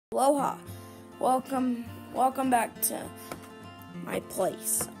Aloha. Welcome back to my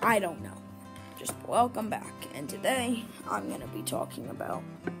place. I don't know. Just welcome back. And today, I'm going to be talking about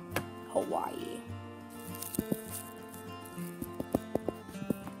Hawaii.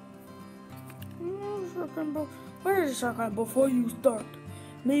 Wait a second before you start.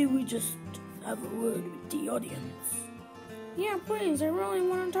 May we just have a word with the audience? Yeah, please. I really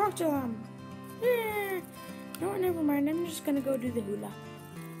want to talk to them. Yeah. No, never mind. I'm just going to go do the hula.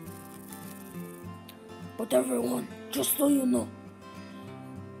 But everyone, just so you know,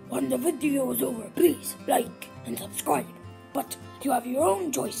 when the video is over, please like and subscribe. But you have your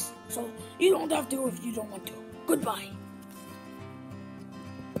own choice, so you don't have to if you don't want to. Goodbye.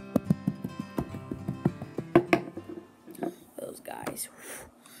 Those guys.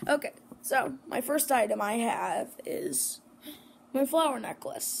 Okay, so my first item I have is my flower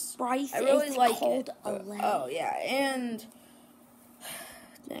necklace. Bryce, I really it's like called it. a leg. Oh yeah, and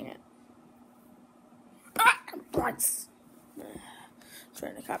dang it. Bryce.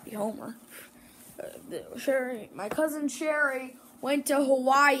 Trying to copy Homer. My cousin Sherry went to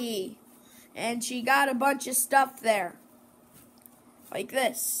Hawaii, and she got a bunch of stuff there. Like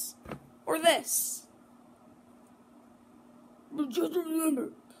this. Or this. But just remember,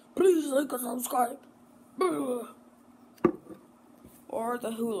 please like and subscribe. Or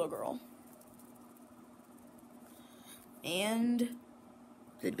the hula girl. And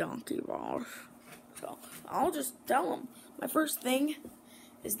the donkey ball. So, I'll just tell them. My first thing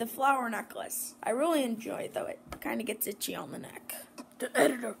is the flower necklace. I really enjoy it, though. It kind of gets itchy on the neck. The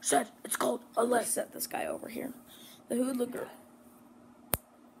editor said it's called a leg. Set this guy over here. The hula girl.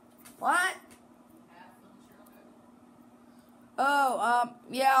 What? Oh,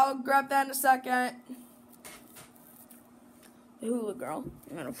 yeah, I'll grab that in a second. The hula girl.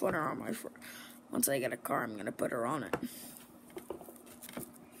 I'm going to put her on my... Once I get a car, I'm going to put her on it.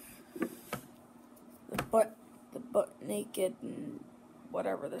 The butt naked and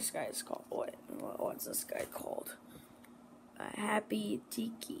whatever this guy is called. What's this guy called? A happy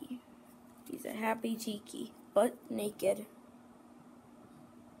tiki. He's a happy tiki. Butt naked.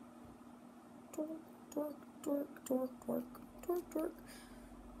 Twerk, twerk, twerk, twerk, twerk, twerk, twerk.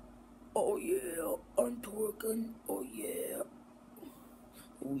 Oh yeah, I'm twerking. Oh yeah.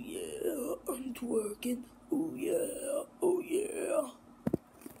 Oh yeah, I'm twerking. Oh yeah, oh yeah.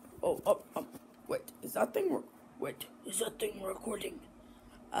 Wait, is that thing recording?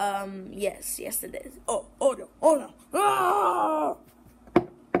 Yes it is. Oh no. Ah!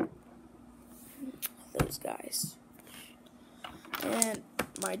 Those guys. And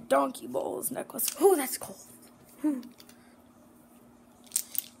my donkey bowls necklace. Oh, that's cool.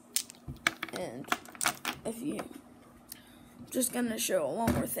 And just gonna show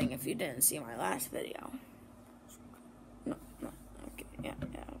one more thing if you didn't see my last video. No, okay, yeah.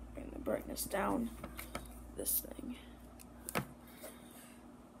 Brightness down. This thing.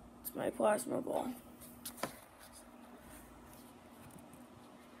 It's my plasma ball.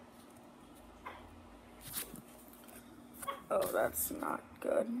 Oh, that's not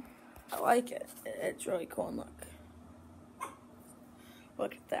good. I like it. It's really cool. And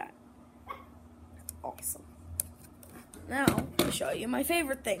look at that. It's awesome. Now, I'll show you my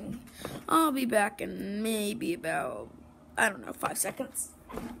favorite thing. I'll be back in maybe about, 5 seconds.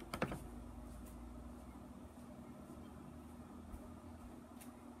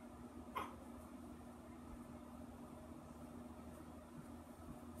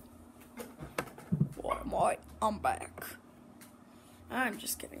 I'm back. I'm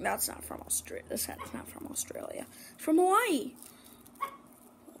just kidding. That's not from Australia. This hat's not from Australia. It's from Hawaii.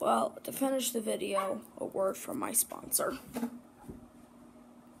 Well, to finish the video, a word from my sponsor.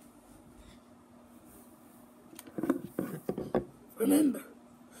 Remember,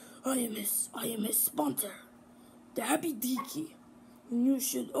 I am his sponsor, the Happy Tiki. And you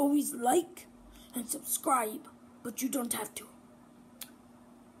should always like and subscribe, but you don't have to.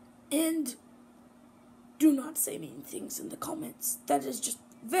 And do not say mean things in the comments. That is just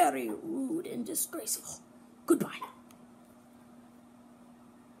very rude and disgraceful. Goodbye.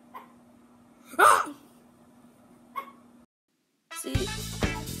 Ah! See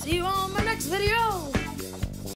you all in my next video.